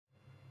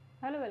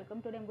Hello,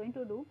 welcome. Today I'm going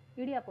to do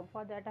idiyappam.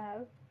 For that I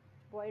have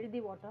boiled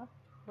the water.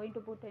 Going to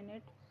put in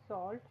it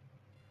salt,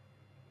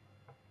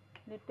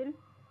 little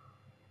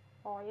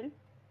oil.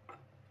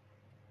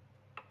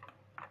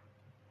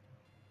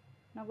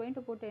 Now going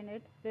to put in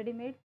it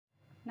ready-made.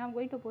 Now I'm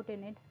going to put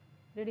in it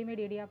ready-made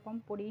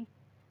idiyappam podi.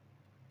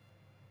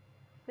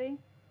 See,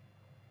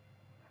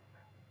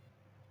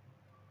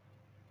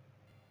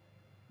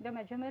 the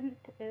measurement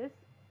is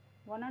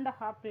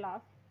 1.5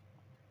 glass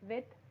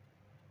with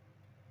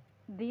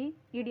the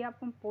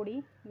idiyappam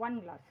podi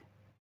 1 glass.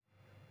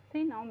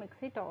 See, now mix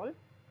it all.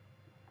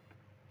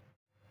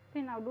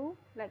 See, now do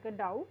like a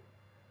dough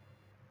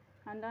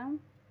and then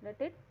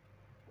let it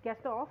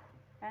gas off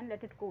and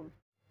let it cool.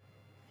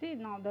 See,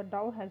 now the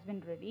dough has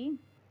been ready.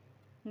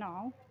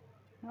 Now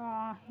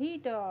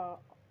heat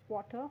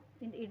water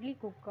in the idli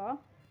cooker.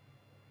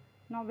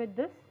 Now with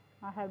this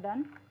I have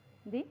done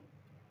the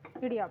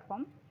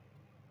idiyappam.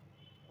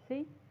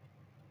 See,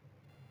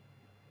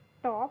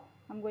 top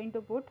I am going to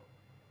put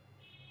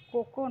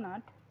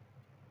coconut.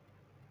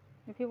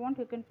 If you want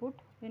you can put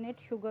in it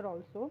sugar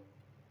also.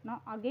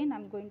 Now again I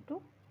am going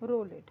to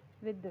roll it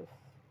with this.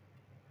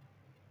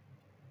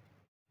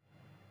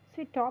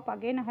 See, top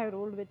again I have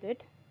rolled with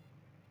it.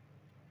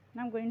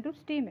 Now I am going to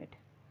steam it.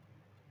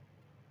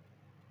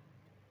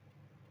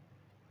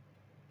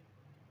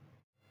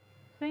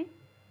 See,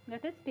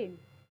 let it steam.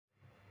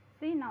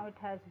 See, now it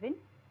has been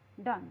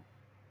done.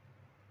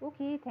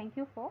 Okay, thank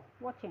you for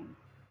watching.